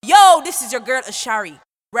Yo, this is your girl Ashari,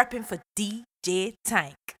 repping for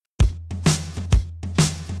Djtank.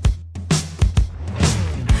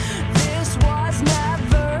 This was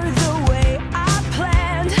never the way I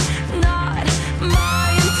planned, not my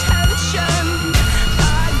intention.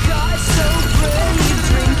 I got so brave,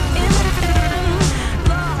 drink in hand,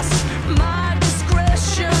 lost my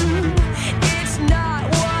discretion. It's not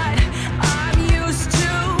what I'm used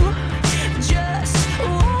to, just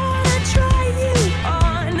wanna try you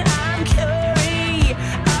on. I'm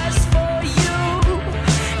curious for you,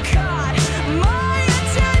 caught my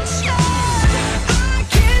attention. I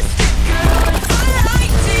kissed a girl, I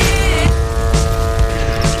liked it.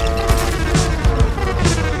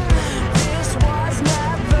 This was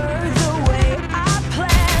never the way I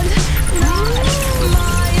planned, not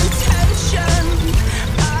my intention.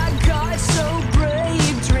 I got so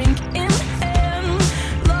brave, drink in hand,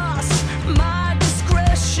 lost my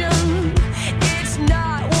discretion. It's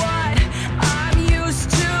not what I'm used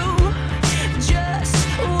to, just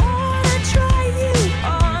wanna try you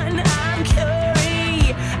on. I'm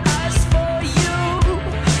curious for you,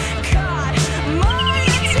 caught my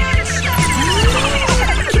attention.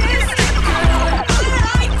 I kissed a girl, I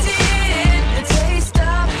liked it. The taste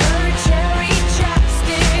of her cherry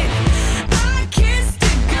chapstick. I kissed a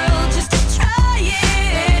girl just to try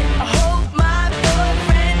it. I hope my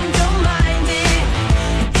boyfriend don't mind it.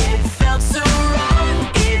 It felt so wrong,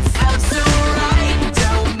 it felt so right.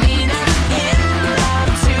 Don't mean I'm in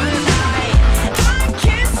love tonight. I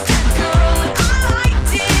kissed a girl, I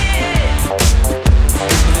liked it.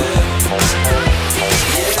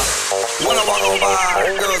 When I walk on by,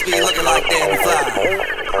 girls be looking like Danny Fly.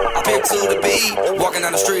 I pick to the beat, walking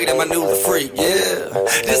down the street and my new the freak, yeah.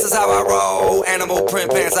 This is how I roll, animal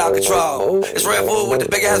print pants out control. It's Red Bull with the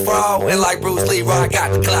big ass bra, and like Bruce Lee, I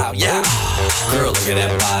got the clout, yeah. Girl, look at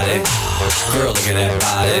that body. Girl, look at that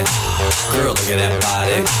body. Girl, look at that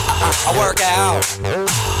body. I work out.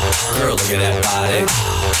 Girl, look at that body.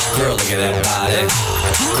 Girl, look at that body.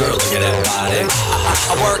 Girl, look at that body.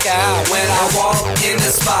 I work out when I walk in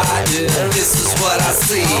the spot. This is what I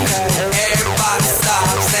see. Everybody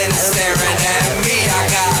stops and is staring at me. I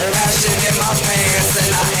got passion in my pants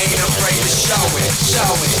and I ain't afraid to show it.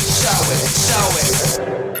 Show it, show it, show it.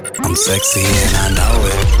 I'm sexy and I know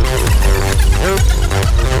it.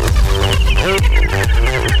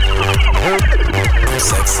 I'm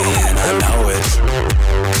sexy and I know it.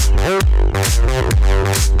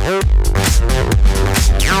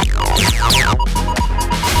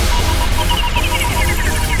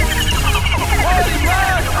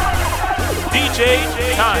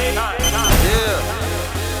 Djtank. Yeah.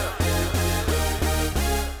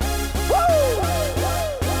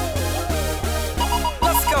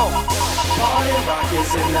 Let's go. Party rock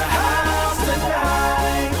is in the house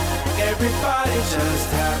tonight. Everybody just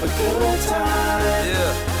have a good time.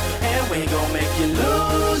 Yeah. And we gon' make you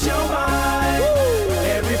lose your mind.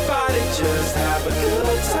 Everybody just have a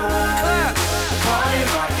good time. Clap. Party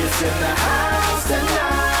rock is in the house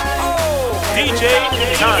tonight. Oh. Djtank. And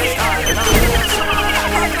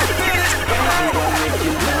we gon' make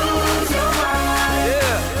you lose your mind.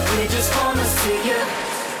 Yeah. We just wanna see you.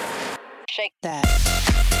 Shake that.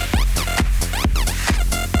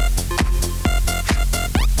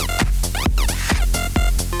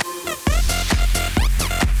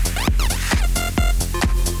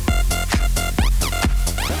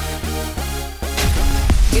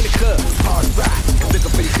 In the club, hard rock.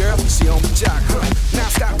 Looking for your girl, she on the jock. Now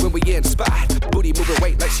stop when we in the spot. Booty moving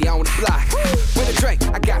weight like she on the block. With a drink,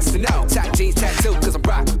 I got to know. Tight jeans tattoo, cause I'm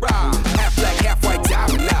rock, raw. Half black, half white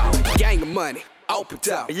diamond now. Gang of money, open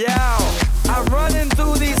up. Yo, I'm running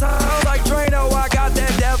through these halls like Drano. I got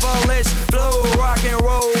that devilish flow, rock and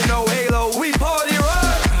roll, no halo. We party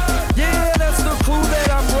rock. Yeah, that's the crew that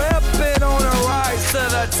I'm repping on a rise to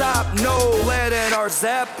the top. No lead in our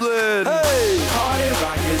Zeppelin. Hey, Party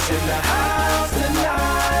rock is in the house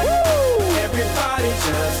tonight. Everybody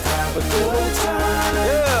just have a good time.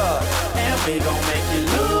 yeah. And we gon' make you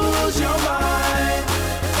lose your mind.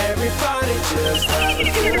 Everybody just have a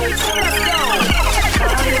good time.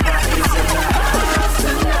 Party rock is in the house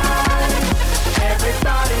tonight.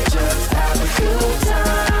 Everybody just have a good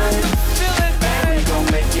time. And we gon'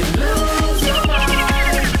 make you lose your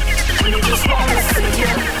mind. We just wanna see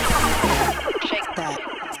you. Shake that.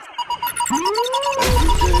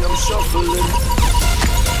 Every day I'm shuffling.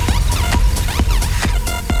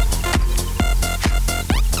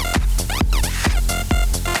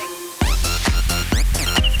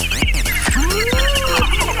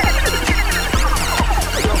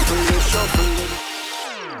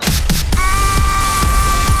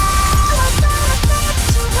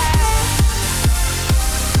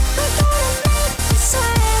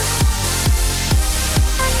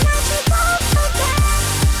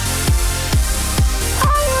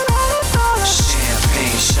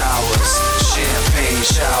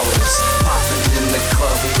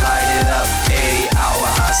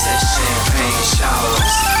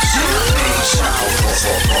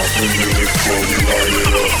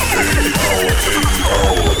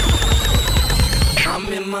 I'm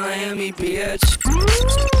in Miami, bitch.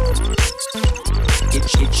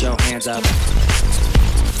 Get your hands up.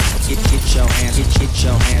 Get your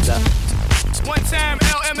hands up. One time,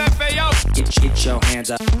 LMFAO. Get your hands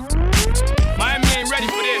up. Miami ain't ready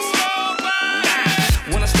for this.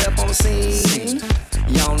 When I step on the scene,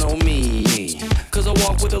 y'all know me. Cause I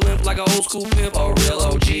walk with a limp like an old school pimp, a real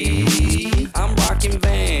OG. I'm rocking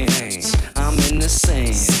Vans, I'm in the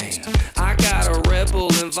sand. I got a Red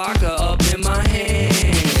Bull and vodka up in my hand.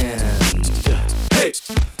 Hey,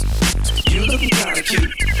 you looking kinda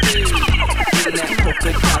cute in that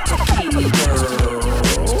polka dot bikini,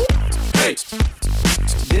 girl. Hey,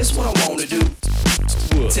 this what I wanna do.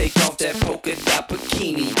 Take off that polka dot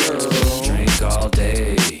bikini, girl. Drink all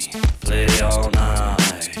day, play all night.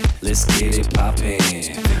 Let's get it poppin'.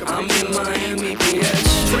 I'm in Miami,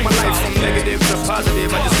 bitch. Took my life from negative to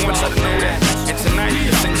positive, I just want y'all to know that. And tonight,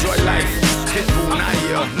 just enjoy life. Pitbull,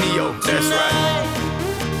 Nadia, Neo, that's right.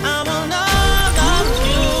 I want all of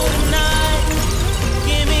you tonight.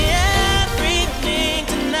 Give me everything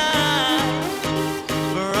tonight.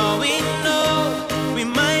 For all we know, we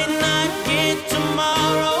might not get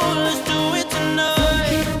tomorrow. Let's do it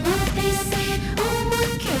tonight. What they say, oh, what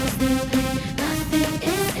kills them, nothing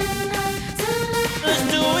is enough tonight. Let's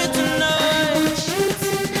do it tonight.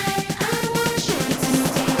 I want you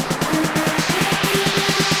tonight.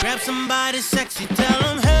 Grab somebody sexy, tell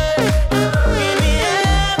them hey. Give me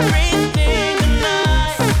everything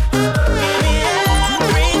tonight. Give me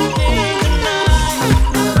everything tonight.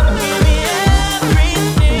 Give me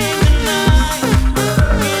everything tonight.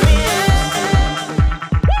 Give me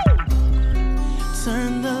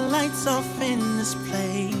Turn the lights off in this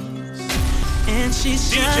place, and she's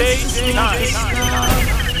just DJ like a Djtank. star.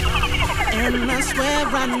 And I swear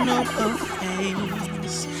I know her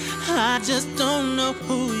face. I just don't know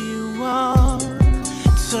who you are.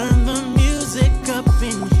 Turn the music up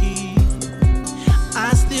in here.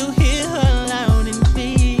 I still hear her loud and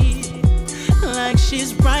clear, like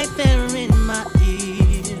she's right there in my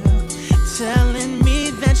ear, telling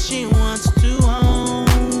me that she wants to own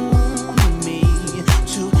me,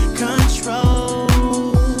 to control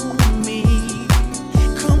me.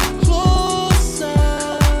 Come closer,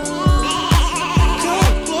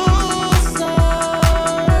 come closer.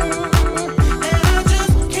 And I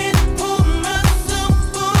just can't pull myself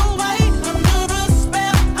away under a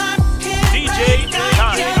spell I can't DJ break.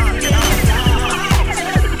 I Djtank.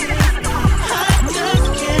 just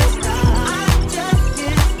can't stop.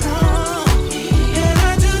 And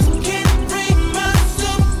I just can't bring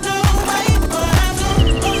myself no way. But I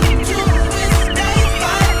don't want to escape.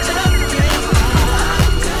 I just can't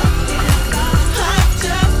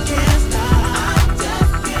stop.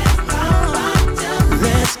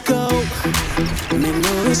 Let's go. Make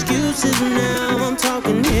no excuses now. I'm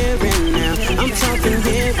talking here and now. I'm talking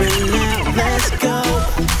here and now. Let's go.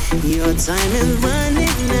 Your time is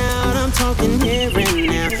running out. I'm talking here and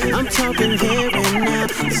now. I'm talking here and now.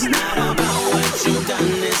 It's not about what you've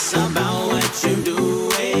done. It's about what you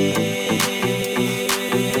doing.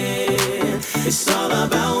 It's all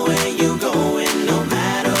about where you going, no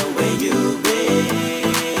matter where you've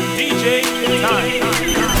been. DJ Djtank.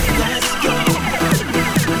 Let's go.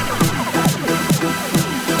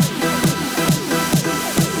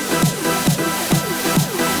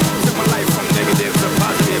 Took my life from negative to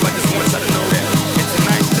positive, I just want y'all to know that. And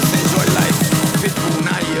tonight, just enjoy life. Pitbull,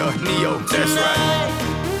 Nadia, Neo, that's right.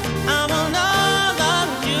 I want all of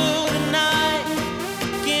you tonight.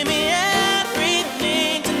 Give me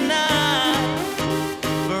everything tonight.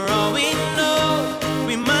 For all we know,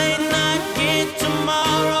 we might not get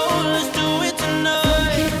tomorrow. Let's do it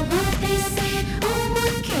tonight. What they say, oh,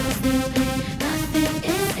 what kills them, nothing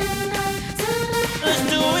is enough tonight. Let's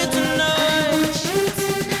do it tonight.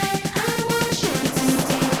 I want you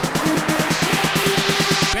tonight.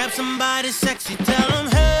 Grab somebody sexy, tell them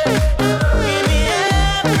hey. Give me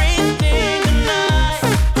everything tonight.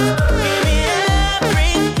 Give me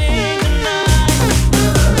everything tonight.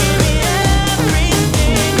 Give me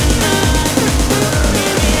everything tonight.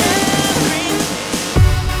 Give me everything.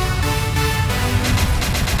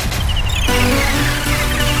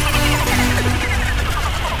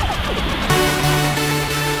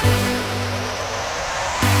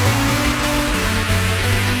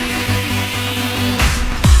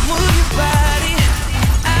 Move your body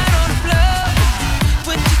out on the floor.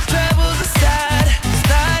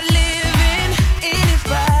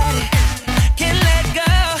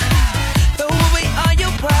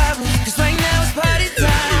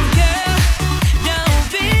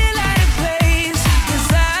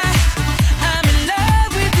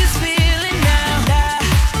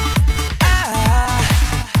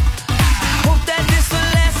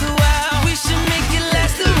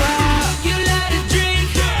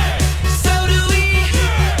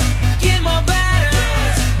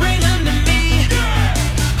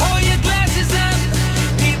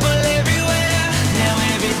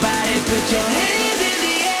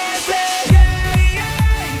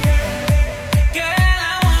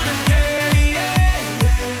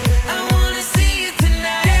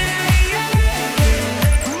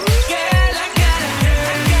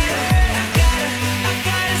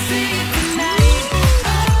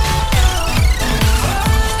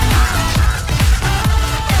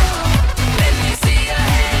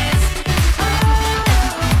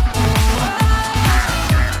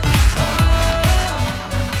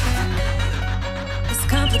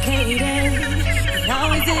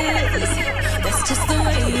 just the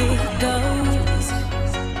way it goes.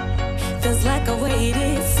 Feels like I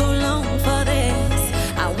waited so long for this.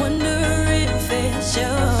 I wonder if it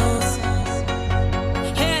shows.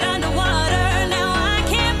 Head underwater, now I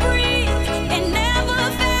can't breathe. It never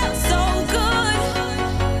felt so good.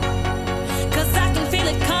 'Cause I can feel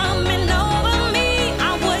it coming over me.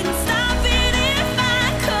 I wouldn't stop it if I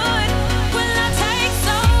could. Will I take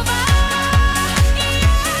over?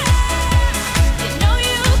 Yeah. You know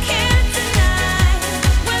you can't deny.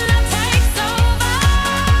 Will I take over?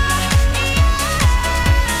 Yeah.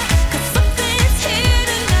 'Cause something's here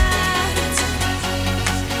tonight.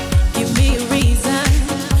 Give me a reason.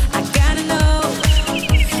 I gotta know.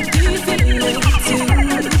 Do you feel it too?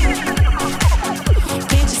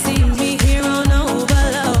 Can't you see me here on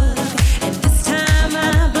overload? And this time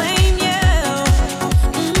I blame you.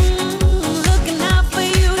 Looking out for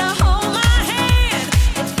you to hold my hand.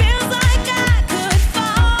 It feels like I could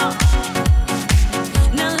fall.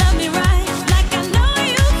 Now love me right, like I know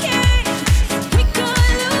you can. We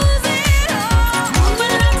could lose it all.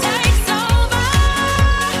 Will I take over?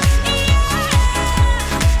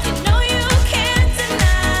 Yeah. You know you can't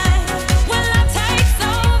deny. Will I take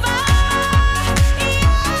over?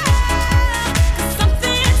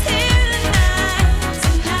 Something's here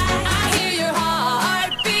tonight. I hear your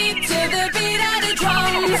heartbeat to the beat of the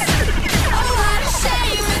drums. Oh, what a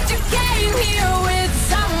shame that you came here with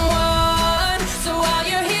someone. So while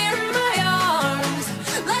you're here in my arms,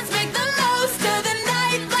 let's make the most of the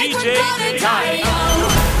night like DJ we're gonna die Djtank. young.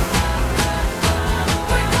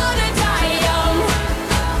 We're gonna die young.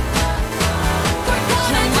 We're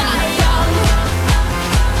gonna die young.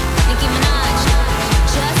 Nicki Minaj,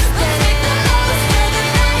 just let's make the most of the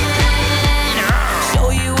night. Show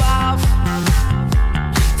you off.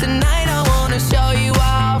 Tonight I wanna show you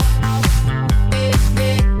off.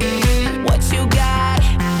 What you got?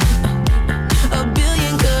 A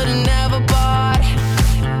billion could've never bought.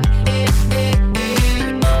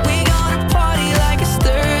 We gonna party like it's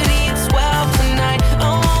 30 and 12 tonight. I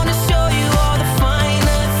wanna show you all the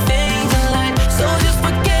finer things in life. So just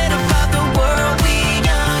forget about the world we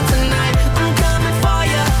young tonight. I'm coming for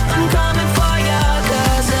ya, I'm coming for ya.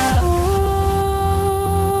 'Cause all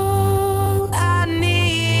I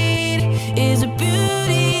need is a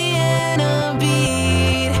beauty and a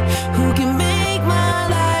beat who can make my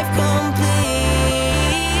life complete.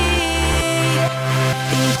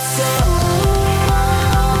 It's all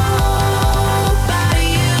about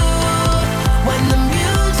you. When the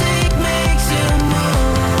music makes you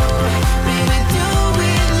move, baby, do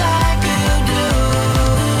it like you do.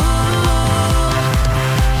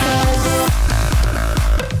 'Cause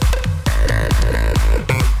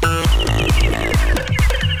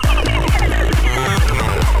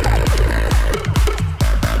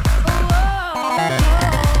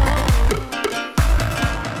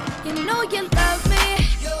you know you love me,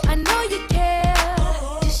 I know you care.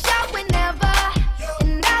 Just shout whenever,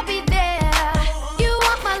 and I'll be there. You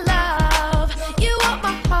want my love, you want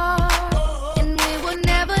my heart, and we will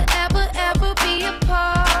never, ever, ever be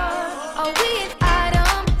apart. Are we an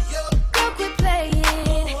item? Girl, quit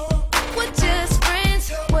playing. We're just friends.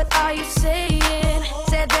 What are you saying?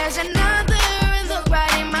 Said there's another and look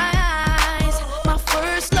right in my eyes. My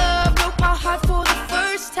first love broke my heart for the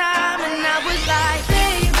first time, and I was like,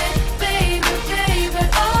 baby, baby, baby,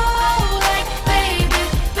 oh, like baby,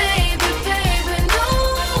 baby, baby, no,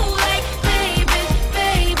 like baby,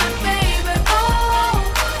 baby, baby, oh,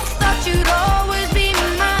 thought you'd always be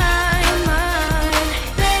mine, mine,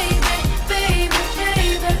 baby, baby,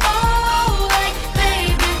 baby, oh, like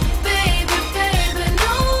baby, baby, baby,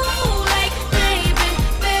 no, like baby,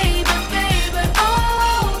 baby, baby,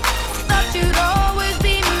 oh, thought you'd always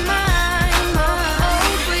be mine, mine.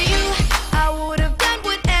 Oh, for you, I would have done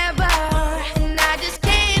whatever, and I just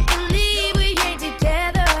can't believe we ain't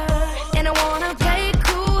together. And I wanna play it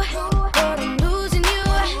cool, but I'm losing you.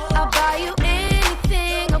 I'll buy you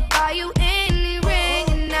anything, I'll buy you any ring,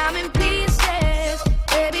 and I'm in pieces.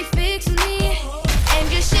 Baby, fix me, and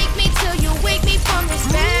just shake me till you wake me from this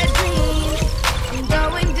bad dream. I'm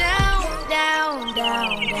going down, down,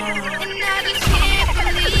 down, down, and I just can't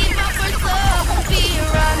believe my first love will be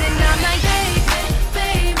around, and I'm like, baby,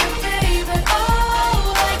 baby, baby,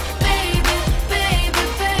 oh, like baby, baby,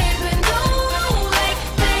 baby, no, like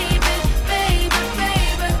baby, baby,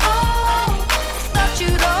 baby, oh, thought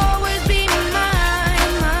you'd always be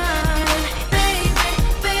mine, mine, baby,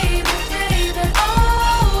 baby, baby,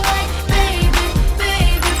 oh, like baby,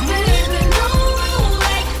 baby, baby, no,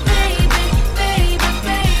 like baby, baby,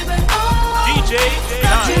 baby, oh, DJ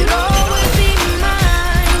thought you'd Djtank. always be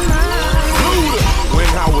mine, mine.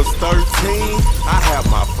 When I was 13, I had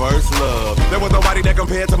my first love. There was nobody like that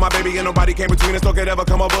compared to my baby, and nobody came between us, so could ever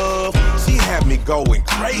come above. She had me going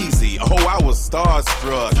crazy, oh, I was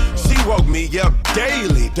starstruck. She woke me up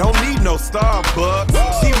daily, don't need no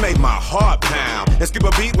Starbucks. She made my heart pound and skip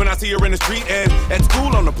a beat when I see her in the street and at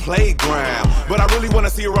school on the playground. But I really wanna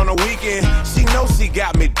see her on the weekend. She knows she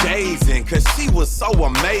got me dazing, cause she was so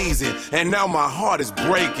amazing. And now my heart is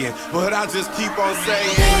breaking, but I just keep on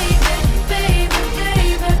saying, Baby,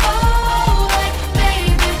 baby, oh, like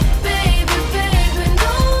baby, baby, baby,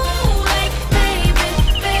 no, like baby,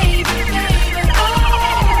 baby, baby,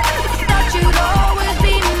 oh, thought you'd always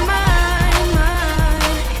be mine,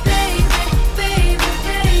 baby, baby,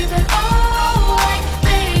 baby, oh, like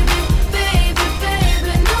baby, baby,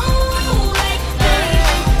 baby, no, like baby,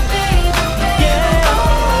 baby, baby,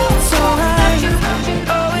 oh, It's alright,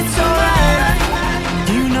 oh, it's alright.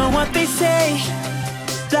 You know what they say,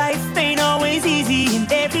 life ain't always easy,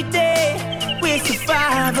 and every day we're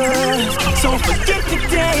survivors. So forget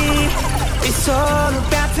today, it's all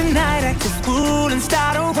about tonight. Act a fool and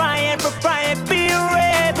start a riot, be a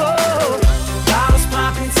rebel. Bottles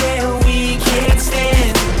popping till we can't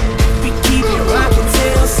stand. We keep it rocking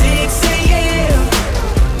till 6 a.m.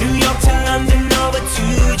 New York to London, over to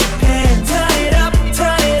Japan. Turn it up,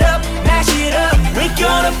 mash it up. We're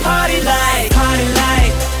gonna party like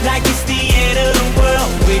it's the end of the world.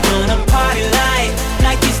 We're gonna party like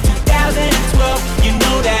it's 2012. You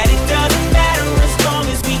know that it doesn't matter as long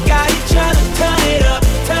as we got each other. Turn it up,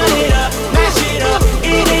 mash it up.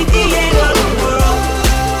 It ain't the end of the world.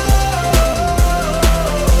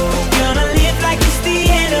 Gonna live like it's the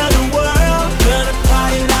end of the world. Gonna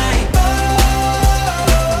party like.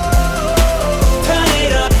 Turn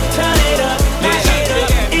it up, mash it up.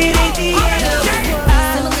 It ain't the end of the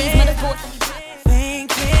world.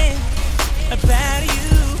 Thinking about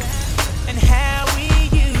you and how we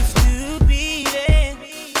used to be then.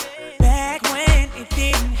 Back when it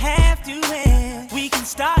didn't have to end. We can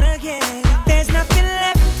start again. There's nothing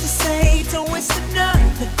left to say, so it's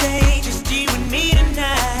another day. Just you and me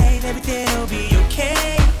tonight. Everything'll be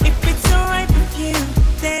okay. If it's alright with you,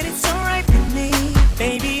 then it's alright with me.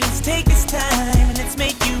 Baby, let's take this time and let's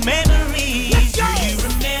make you memories. Do you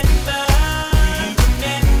remember?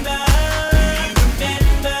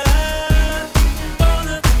 All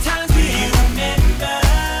of the times we remember.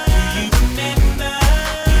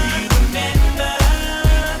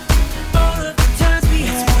 All of the times we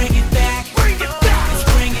had. Let's bring it back. Let's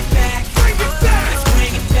bring it back. Let's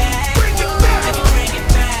bring it back. Let's bring it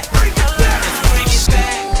back. Let's bring it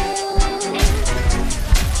back.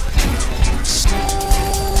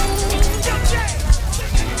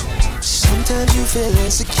 Sometimes you feel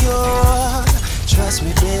insecure. Trust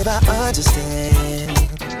me, babe, I understand.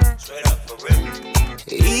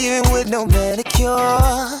 Even with no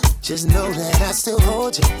manicure, just know that I still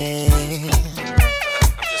hold your hand.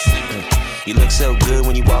 You look so good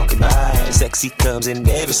when you walking by. Sexy comes in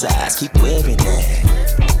every size. Keep wearing that.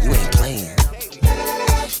 You ain't playing.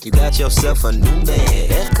 You got yourself a new man.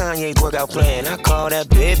 That's Kanye's workout plan. I call that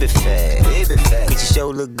baby fat. Cause you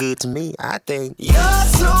sure look good to me. I think you're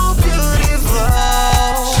so beautiful.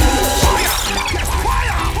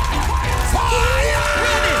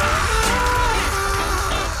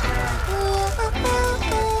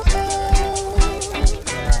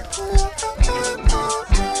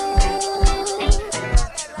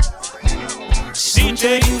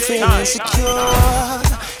 Sometimes you feel insecure.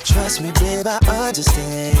 Trust me, babe, I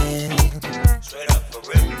understand.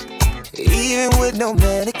 Even with no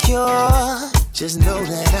manicure, just know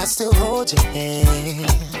that I still hold your hand.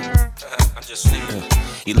 I'm just saying.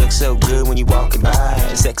 You look so good when you walking by.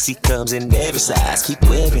 Sexy comes in every size. Keep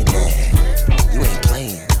wearing that. You ain't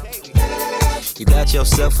playing. You got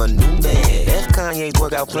yourself a new man. That's Kanye's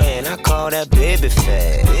workout plan. I call that baby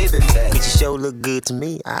fat. Cause you sure look good to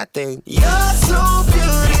me. I think you're so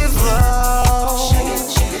beautiful.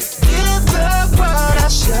 Give the world a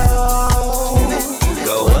show.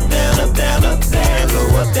 Go up, down, up, down, up, down. Go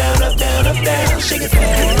up, down, up, down, up, down. Shake it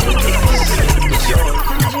fast. It's yours.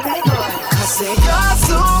 I say you're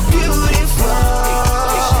so beautiful.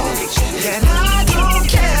 And I don't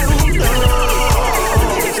care who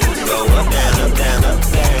knows. Go up, down, up, down, up,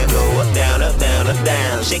 down. Go up, down, up, down, up,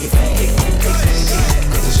 down. Shake it fast.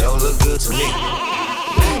 Cause it sure look good to me.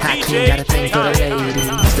 Hakeem got a thing for the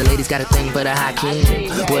ladies. The ladies got a thing for the Hakeem.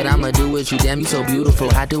 What I'ma do with you, damn, you so beautiful.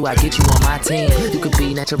 How do I get you on my team? You could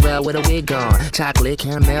be natural with a wig on, chocolate,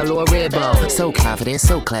 caramel, or a red bone. So confident,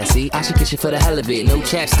 so classy. I should kiss you for the hell of it. No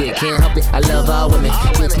chapstick, can't help it. I love all women,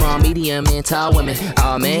 big, small, medium, and tall women.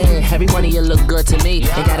 Oh man, every one of you look good to me.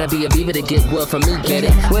 Ain't gotta be a beaver to get wood from me. Get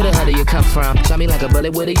it? Where the hell do you come from? Shot me like a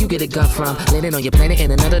bullet. Where do you get a gun from? Landing on your planet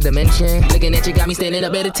in another dimension. Looking at you got me standing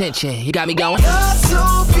up at attention. You got me going. You're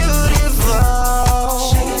so beautiful.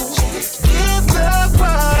 Give the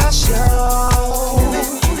world a show.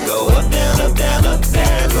 Go up, down, up, down, up,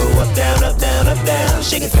 down. Go up, down, up, down, up, down.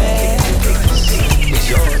 Shake it fast. It's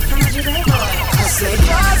yours. I say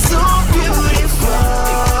you're so beautiful,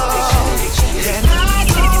 and I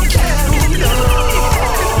don't care who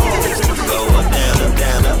knows. Go up, down, up,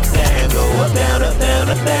 down, up, down. Go up, down, up, down,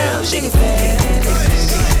 up, down. Shake it fast.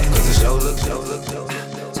 'Cause the show looks.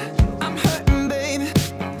 I'm hurting, baby.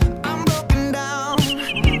 I'm broken down. I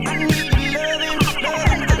need loving,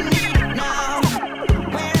 I need it now.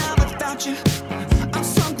 When I'm without you, I'm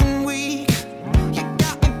something weak. You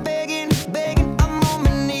got me begging, I'm on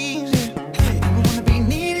my knees. I wanna be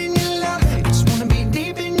needing your love, I just wanna be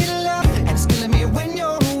deep in your love, and it's killing me when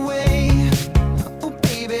you're away. Oh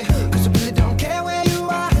baby, 'cause I really don't care where you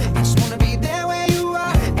are, I just wanna be there where you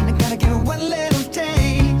are, and I gotta give one little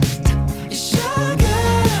taste. Sugar,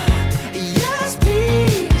 yes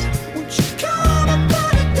please, won't you come and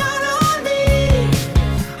put it down on me?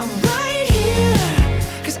 I'm right here,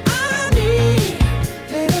 'cause I need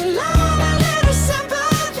little love and little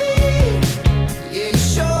sympathy. Yeah, you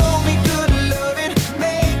show me good loving,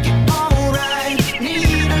 make it alright.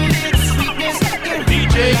 Need a little sweetness in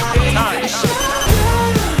DJ my Time. life.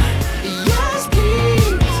 Sugar, yes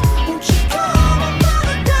please, won't you come and put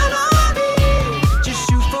it down on me? Just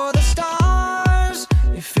shoot for the stars,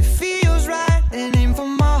 if it feels right, and aim for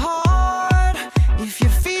my heart. If you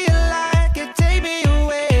feel like it, take me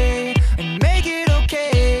away and make it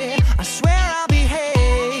okay. I swear I'll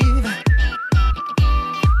behave.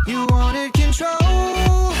 You wanted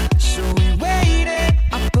control, so we waited.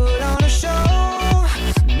 I put on a show.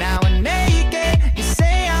 Now I'm naked. You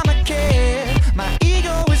say I'm a kid. My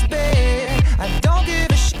ego is big. I don't give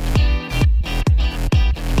a shit.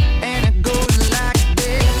 And it goes like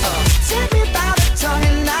this. Take me by the tongue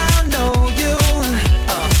and I'll know you.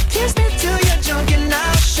 Kiss me till you're drunk and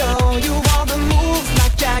I'll show you all the moves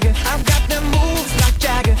like Jagger. I've got them moves like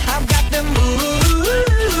Jagger. I've got them moves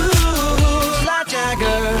like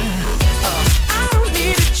Jagger. I don't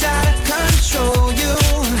need to try to control you.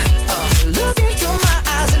 Look into my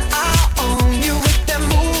eyes and I'll own you with them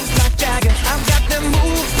moves like Jagger. I've got them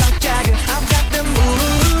moves like Jagger. I've got them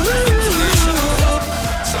moves.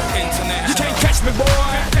 You can't catch me,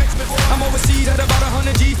 boy. I'm overseas at about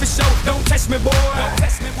 100 G for show. Don't test me, boy.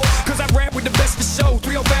 'Cause I rap with the best for show.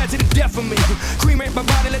 305 to the death of me. Cremate my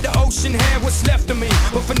body, let the ocean have what's left of me.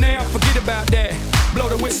 But for now, forget about that. Blow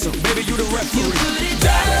the whistle, baby, you the referee.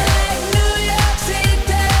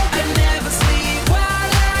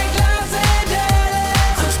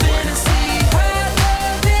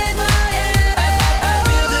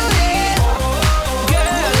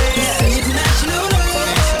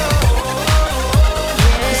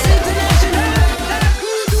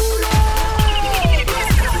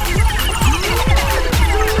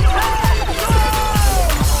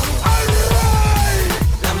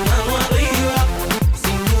 La mano arriba,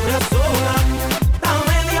 cintura sola,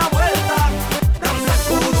 dame de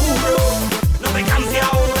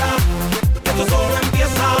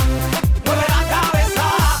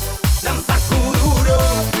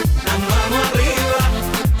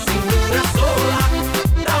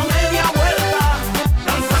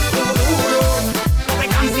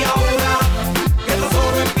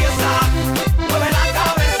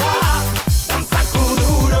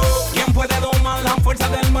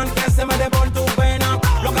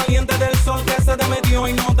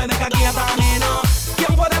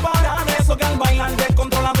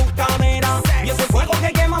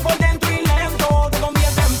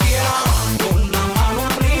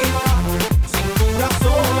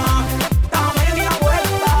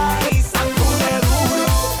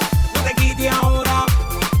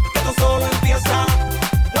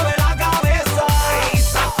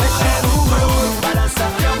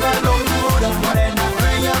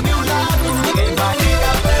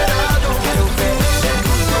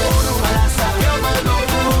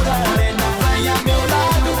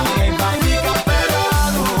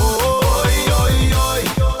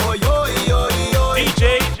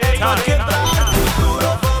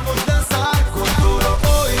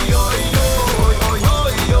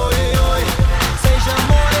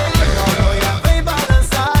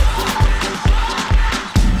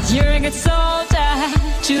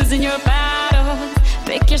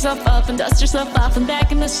yourself up and dust yourself off and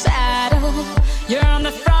back in the saddle. You're on the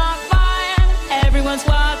front line, everyone's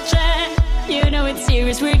watching. You know it's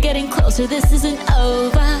serious, we're getting closer, this isn't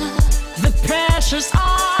over. The pressure's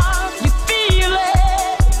on, you feel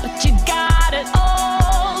it, but you got it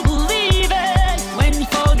all, believe it. When you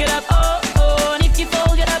fold it up, oh, and if you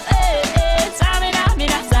fold it up, Samina,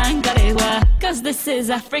 mina, sangarewa. Cause this is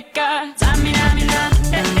Africa. Samina, mina,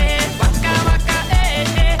 waka, waka,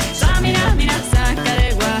 Samina, mina,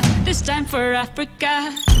 sangarewa. This time for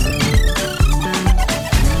Africa.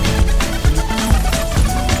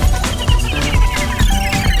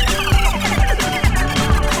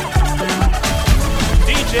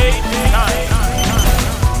 Djtank.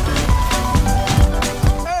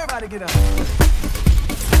 Everybody get up.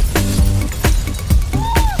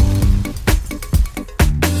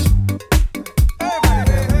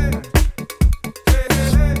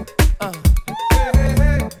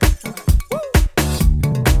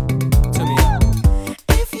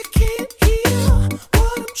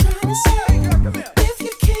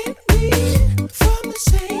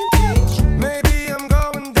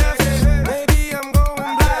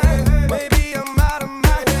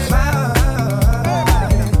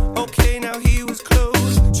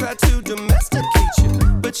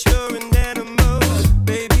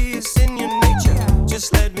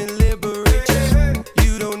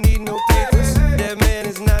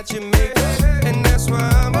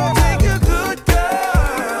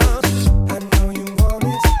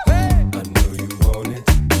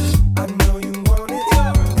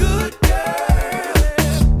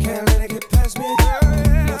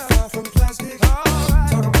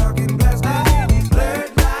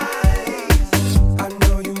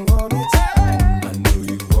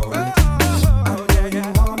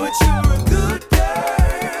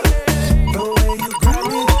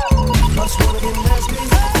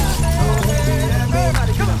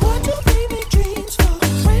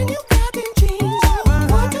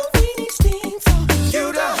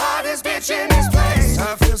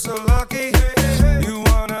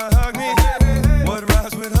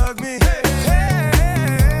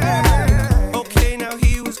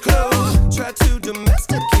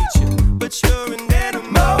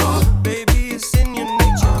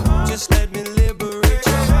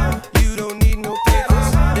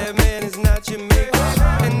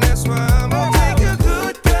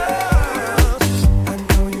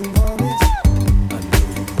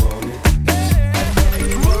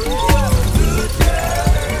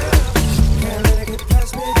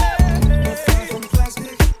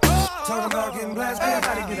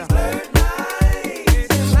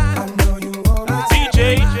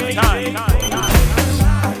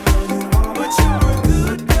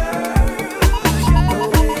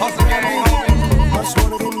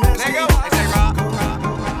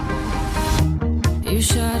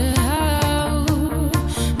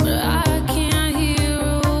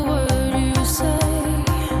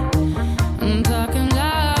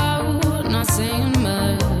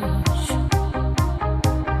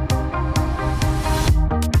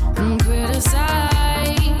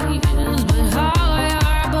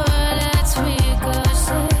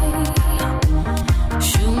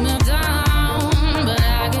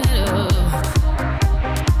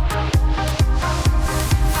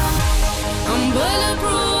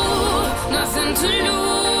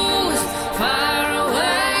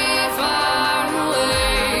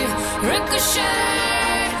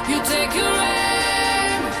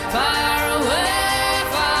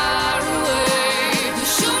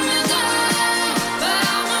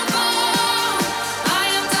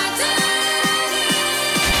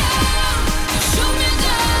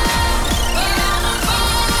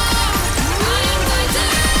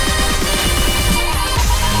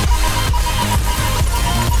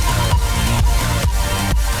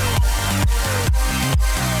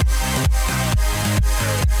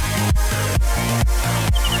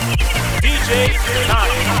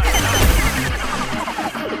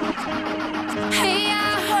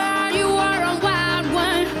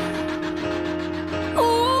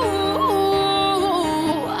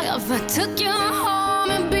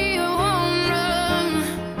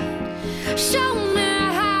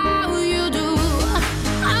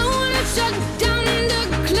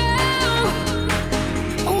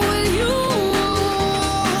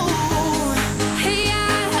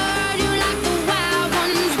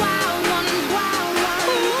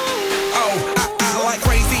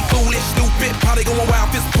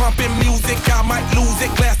 pumping music, I might lose it.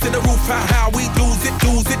 Glass to the roof, how we lose it.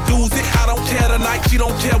 I don't care to night, she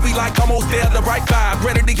don't care, we like almost there, the right vibe.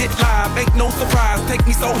 Ready to get live, ain't no surprise. Take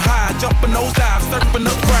me so high, jumping those dives, surfing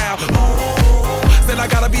the crowd. Ooh, said I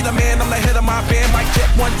gotta be the man, I'm the head of my band. Mic check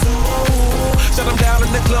 1, 2. Shut them down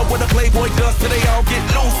in the club with a Playboy does till they all get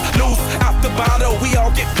loose, loose. Out the bottle, we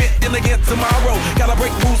all get fit in again tomorrow. Gotta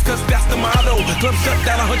break rules, cause that's the motto. Club shut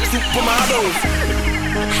down 100 supermodels.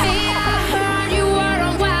 Hey, I heard you were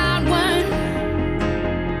a wild one.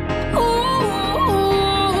 Ooh,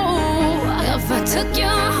 if I took you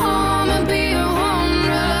home and be a home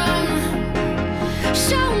run,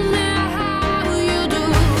 show me how you do.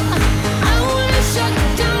 I wanna shut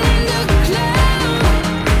down the club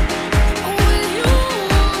with you.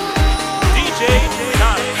 DJ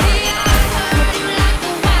Djtank. Hey, I heard you like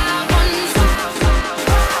the wild ones.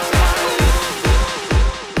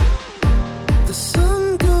 The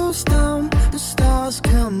sun goes down, the stars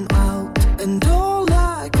come out, and all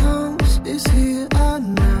that counts is here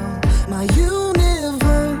and now. My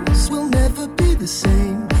universe will never be the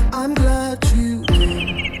same. I'm glad you came.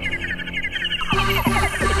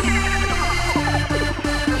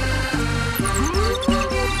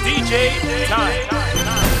 DJ Djtank.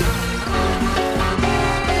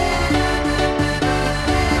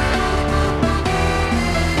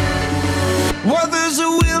 Well, there's a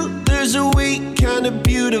will, there's a way, kinda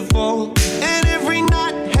beautiful. And every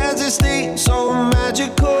night has its day, so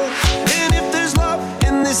magical. And if there's love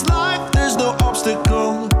in this life, there's no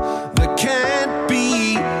obstacle that can't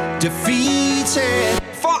be defeated.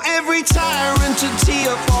 For every tyrant to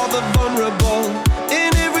tear for the vulnerable.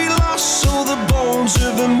 In every loss, so the bones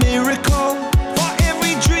of a miracle. For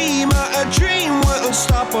every dreamer, a dream we're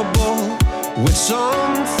unstoppable. With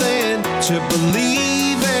something to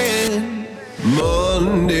believe in.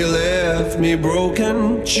 Monday left me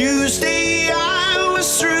broken. Tuesday I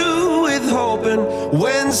was through with hoping.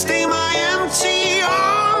 Wednesday my empty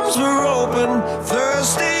arms were open.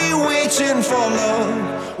 Thursday waiting for love,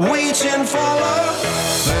 waiting for love.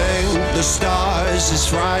 Thank the stars it's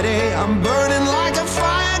Friday. I'm burning like a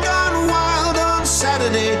fire gone wild on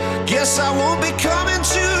Saturday. Guess I won't be coming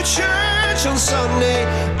to church on Sunday.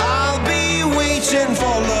 I'll be waiting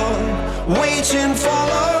for love, waiting for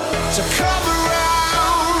love to come around.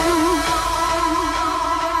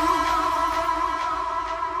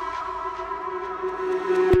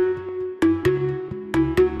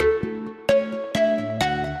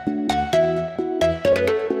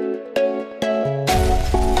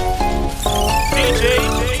 DJ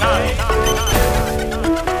Djtank.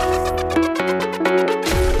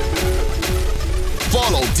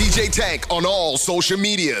 Follow DJ Tank on all social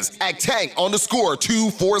medias at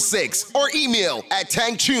Tank_246 or email at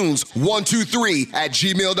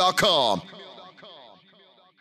tanktunes123@gmail.com.